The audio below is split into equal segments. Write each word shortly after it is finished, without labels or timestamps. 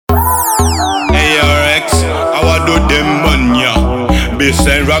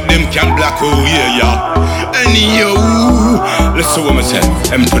baseline rock them can't black, oh yeah. And yo, let's see what I say,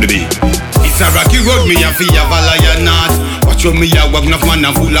 M to the B. It's a rocky road, me a feel a lion not. Watch what me a walk, enough man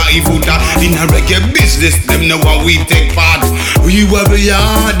a full of ivuta. In a reggae business, them know how we take part. We warrior,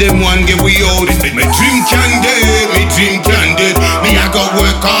 them one get we out. Me dream candid, me dream candid. Me a go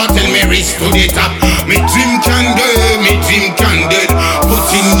work hard till me reach to the top. Me dream candid, me dream candid.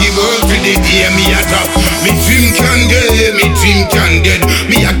 Put in the work to the day me a drop. Me dream candid, me dream candid.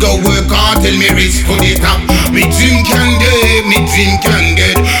 Me a go work hard till me reach to the top. Me dream candid, me dream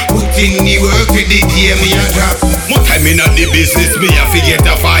candid. Put in the work to the day me a drop. More time in the business, me a forget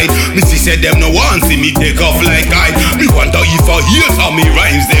a fight. Me see said them no want see me take off like I. Me wonder if I hear how me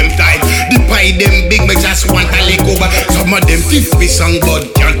rhymes them tight. The pie them big, me just want a lick over. Some of them thief me song,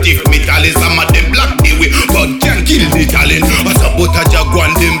 but can't thief me talent. Some of them black the way, but can't kill the talent. As a butter jaguar,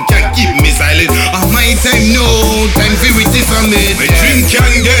 them can't keep me silent. And my time, no time for it is a mid. Me dream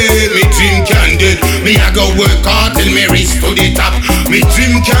candid, me dream candid. Me a go work hard till me reach to the top. Me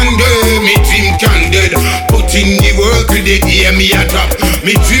dream candid, me dream candid. Put in the work with the day me a drop.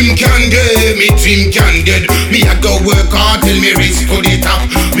 Me dream candid, me dream candid. Me a go work hard till me reach to the top.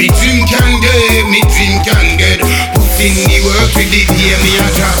 Me dream candid, me dream candid. Put in the work with the day me a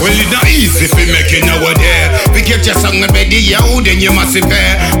drop. Well, it's not easy for making nowadays. We get your song ready, yo, then you must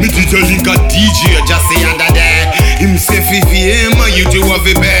prepare. Me did a link a DJ just the other day. Him say if him you two have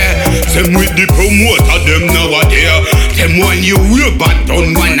a bear. Same with the promoter, them nowadays. Them one you will but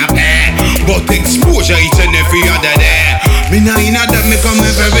don't wanna pay. But exposure each and every other day. Me nah inna that me come a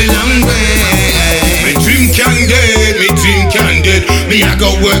very long way. Me dream candid, me dream candid. Me a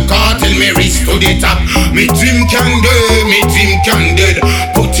go work hard till me reach to the top. Me dream candid, me dream candid.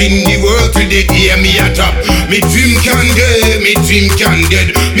 Put in the work till the day me a drop. Me dream candid, me dream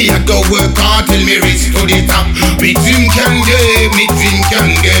candid. Me a go work hard till me reach to the top. Me dream candid, me dream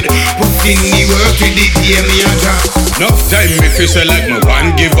candid. Put in the work till the day me a drop. Enough time me fish like me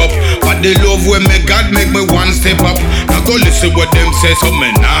one give up. But the love when me God make me one step up. Now go listen what them say, so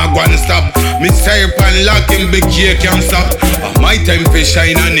me nah go and stop. Me style pan lock him big K can't stop. My time for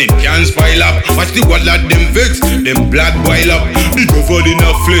shine and it can't spoil up. Watch the wall of them vex, them blood boil up. The devil in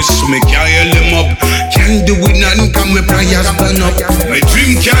a flesh, me can't heal them up. Can't do it nothing, come me prayers burn up. Me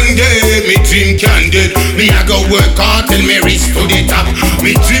dream candid, me dream candid. Me a go work hard till me reach to the top.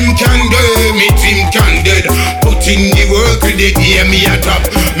 Me dream candid, me dream candid. Put in the work with the day me a drop.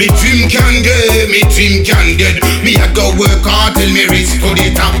 Me dream candid, me dream candid. Me a go work hard till me reach to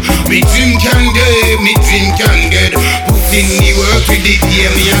the top. Me dream candid, me dream candid. Put in the work with the day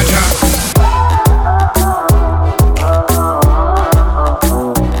me a drop.